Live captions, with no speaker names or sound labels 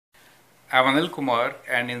I'm Anil Kumar,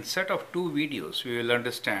 and in set of two videos we will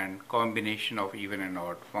understand combination of even and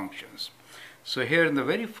odd functions. So here in the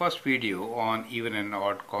very first video on even and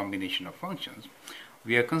odd combination of functions,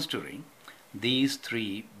 we are considering these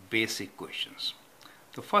three basic questions.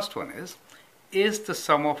 The first one is the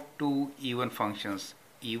sum of two even functions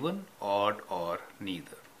even, odd, or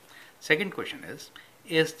neither? Second question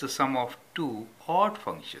is the sum of two odd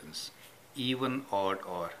functions even, odd,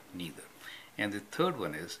 or neither? And the third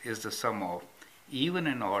one is the sum of even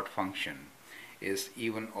and odd function is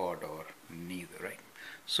even, odd, or neither, right?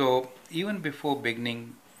 So even before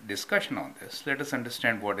beginning discussion on this, let us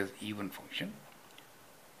understand what is even function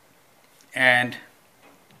and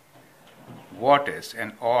what is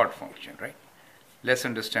an odd function, right? Let's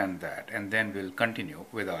understand that and then we'll continue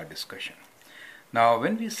with our discussion. Now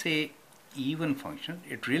when we say even function,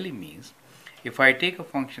 it really means if I take a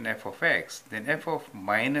function f of x, then f of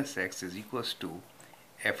minus x is equals to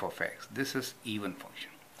f of x. This is even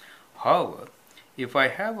function. However, if I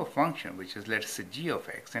have a function which is, let's say, g of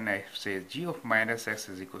x, and I say g of minus x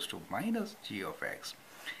is equals to minus g of x,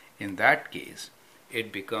 in that case,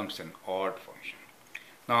 it becomes an odd function.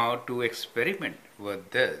 Now, to experiment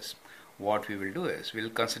with this, what we will do is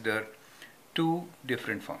we'll consider two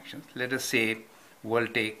different functions. Let us say we'll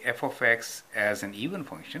take f of x as an even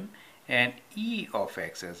function and e of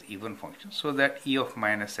x as even function, so that e of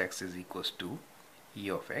minus x is equals to e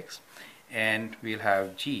of x, and we'll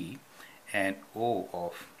have g and o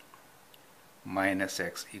of minus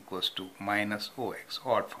x equals to minus ox,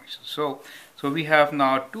 odd functions. So we have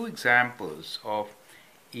now two examples of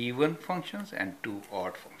even functions and two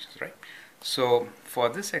odd functions, right? So for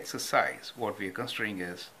this exercise, what we are considering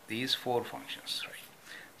is these four functions,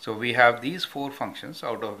 right? So we have these four functions,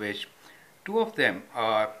 out of which two of them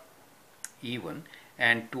are even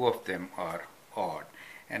and two of them are odd.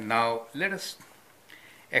 And now let us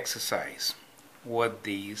exercise with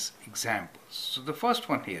these examples. So the first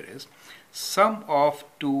one here is sum of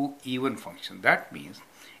two even functions. That means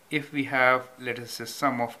if we have, let us say,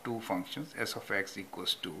 sum of two functions, s of x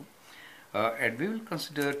equals 2, and we will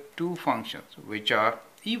consider two functions which are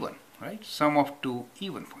even, right? Sum of two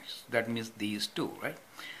even functions, that means these two, right?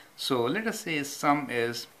 So let us say sum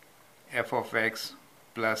is f of x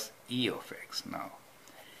plus e of x. Now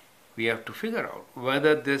we have to figure out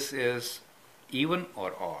whether this is even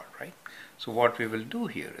or odd, right? So what we will do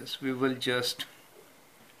here is we will just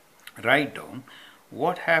write down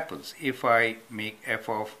what happens if I make f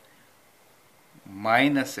of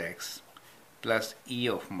minus x plus e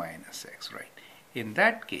of minus x, right? In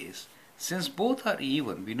that case, since both are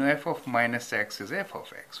even, we know f of minus x is f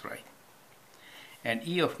of x, right? And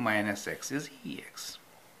e of minus x is ex.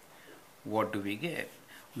 What do we get?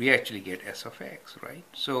 We actually get s of x, right?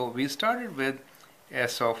 So we started with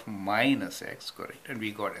s of minus x, correct, and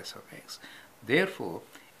we got s of x. Therefore,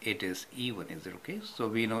 it is even. Is it okay? So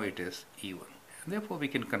we know it is even. And therefore, we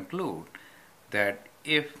can conclude that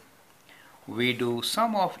if we do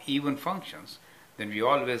sum of even functions, then we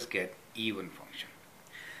always get even function.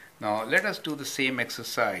 Now let us do the same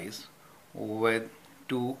exercise with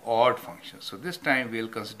two odd functions. So this time we'll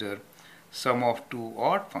consider sum of two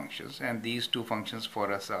odd functions, and these two functions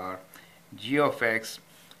for us are g of x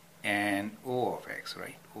and o of x,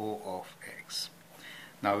 right? O of x.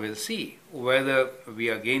 Now we'll see whether we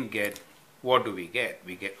again get, what do we get?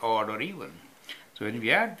 We get odd or even. So when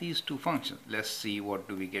we add these two functions, let's see what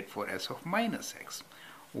do we get for s of minus x,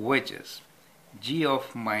 which is g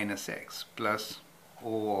of minus x plus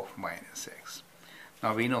o of minus x.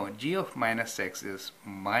 Now we know g of minus x is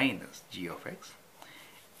minus g of x,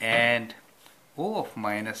 and o of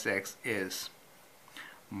minus x is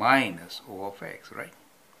minus o of x, right?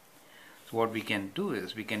 So what we can do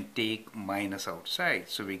is we can take minus outside,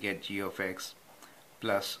 so we get g of x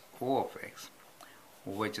plus o of x,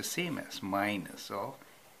 which is same as minus of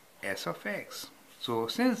s of x. So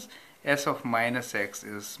since s of minus x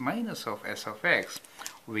is minus of s of x,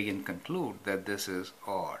 we can conclude that this is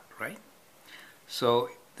odd, right? So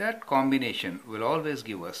that combination will always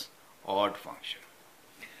give us odd function.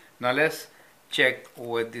 Now let's check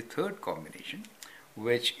with the third combination,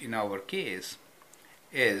 which in our case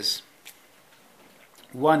is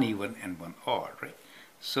one even and one odd, right?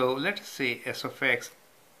 So let us say s of x,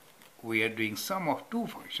 we are doing sum of two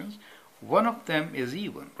functions. One of them is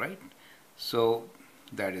even, right? So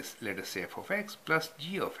that is, let us say, f of x plus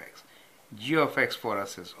g of x. G of x for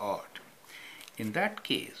us is odd. In that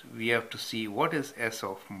case, we have to see what is s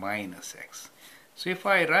of minus x. So if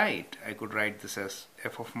I could write this as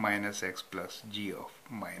f of minus x plus g of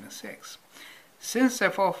minus x. Since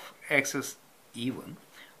f of x is even,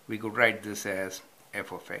 we could write this as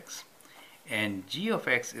f of x and g of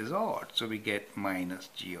x is odd, so we get minus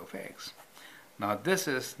g of x. Now this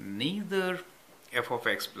is neither f of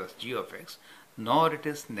x plus g of x, nor it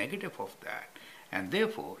is negative of that, and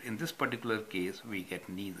therefore in this particular case we get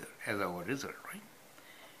neither as our result, right?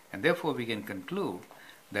 And therefore we can conclude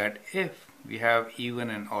that if we have even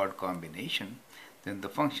and odd combination, then the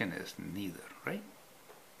function is neither, right?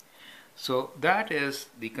 So that is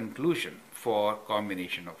the conclusion for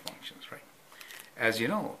combination of functions, right? As you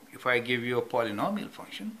know, if I give you a polynomial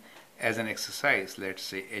function as an exercise, let's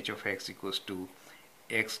say h of x equals to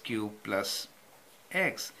x cubed plus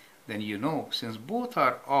x, then you know since both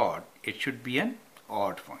are odd, it should be an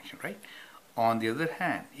odd function, right? On the other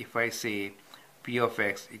hand, if I say p of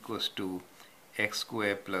x equals to x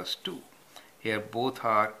squared plus 2, here both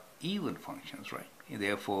are even functions, right? And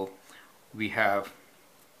therefore, we have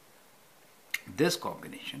this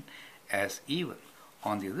combination as even.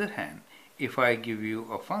 On the other hand, if I give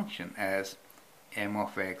you a function as m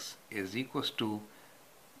of x is equals to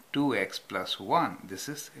 2x plus 1, this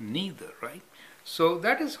is neither, right? So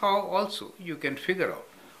that is how also you can figure out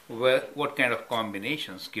what kind of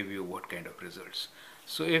combinations give you what kind of results.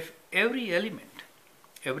 So if every element,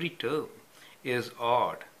 every term is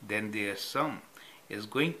odd, then their sum is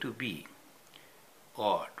going to be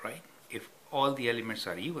odd, right? If all the elements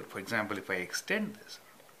are even, for example, if I extend this,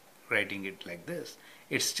 writing it like this,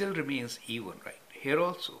 it still remains even, right? Here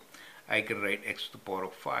also, I can write x to the power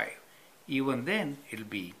of 5. Even then, it will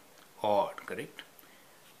be odd, correct?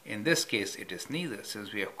 In this case, it is neither,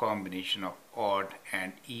 since we have combination of odd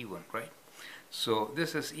and even, right? So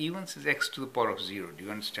this is even, is x to the power of 0. Do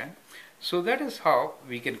you understand? So that is how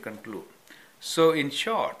we can conclude. So in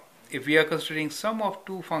short, if we are considering sum of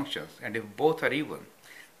two functions, and if both are even,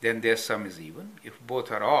 then their sum is even. If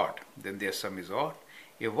both are odd, then their sum is odd.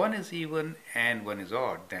 If one is even and one is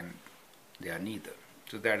odd, then they are neither.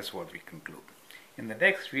 So that is what we conclude. In the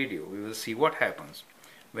next video, we will see what happens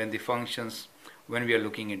when when we are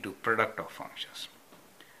looking into product of functions.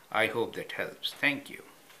 I hope that helps. Thank you.